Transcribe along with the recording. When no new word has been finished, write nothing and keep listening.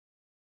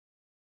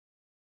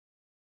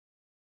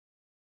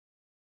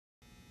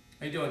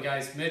How you doing,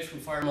 guys? Mitch from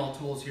Fire Maul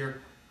Tools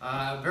here.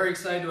 Very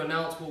excited to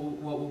announce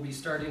what we'll be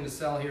starting to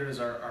sell here is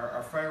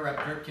our Fire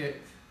Wrap grip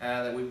kit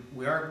that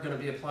we are going to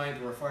be applying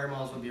to our Fire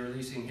Mauls. We'll be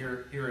releasing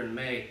here in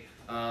May.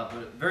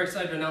 But very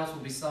excited to announce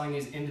we'll be selling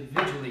these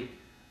individually,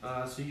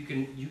 so you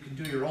can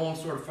do your own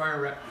sort of fire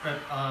wrap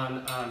grip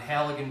on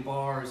Halligan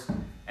bars,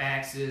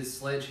 axes,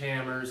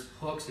 sledgehammers,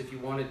 hooks if you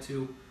wanted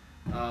to.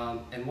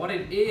 And what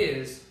it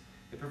is,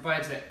 it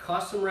provides that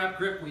custom wrap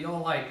grip we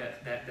all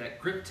like, that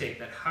grip tape,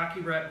 that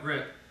hockey wrap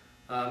grip.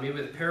 Maybe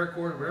with a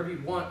paracord, wherever you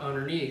want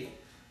underneath,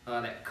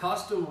 that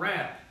custom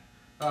wrap,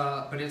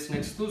 but it's an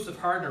exclusive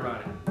hardener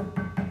on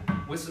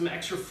it with some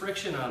extra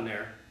friction on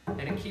there,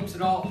 and it keeps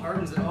it all,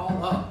 hardens it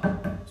all up.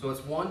 So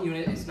it's one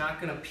unit, it's not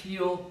going to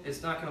peel,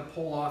 it's not going to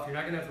pull off, you're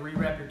not going to have to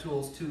rewrap your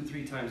tools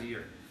 2-3 times a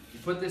year. You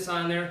put this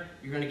on there,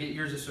 you're going to get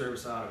years of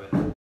service out of it.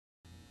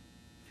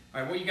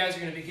 Alright, what you guys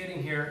are going to be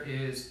getting here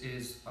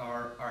is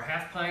our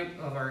half pint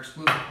of our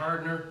exclusive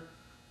hardener,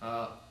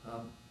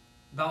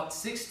 about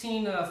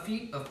 16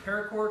 feet of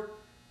paracord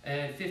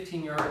and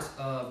 15 yards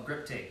of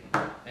grip tape,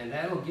 and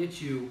that'll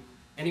get you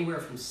anywhere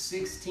from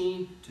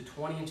 16 to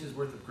 20 inches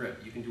worth of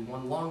grip. You can do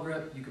one long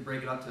grip, you can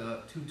break it up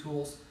to 2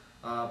 tools,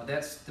 but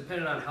that's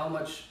dependent on how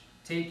much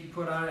tape you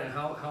put on it and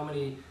how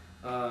many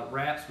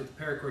wraps with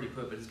the paracord you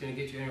put, but it's going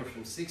to get you anywhere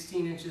from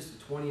 16 inches to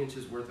 20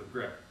 inches worth of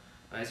grip.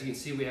 As you can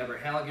see, we have our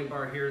Halligan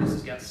bar here. This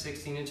has got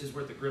 16 inches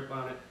worth of grip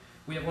on it.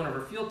 We have one of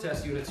our field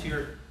test units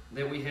here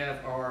that we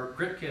have our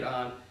grip kit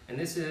on, and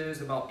this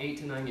is about 8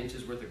 to 9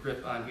 inches worth of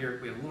grip on here.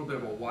 We have a little bit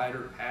of a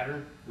wider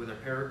pattern with our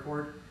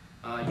paracord.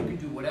 You can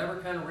do whatever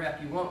kind of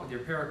wrap you want with your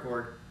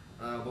paracord,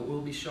 but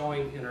we'll be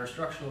showing in our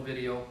instructional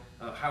video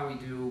how we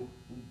do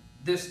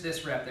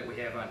this wrap that we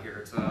have on here.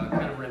 It's a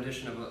kind of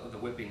rendition of the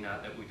whipping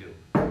knot that we do.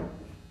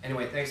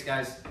 Anyway, thanks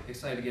guys.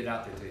 Excited to get it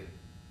out there to you.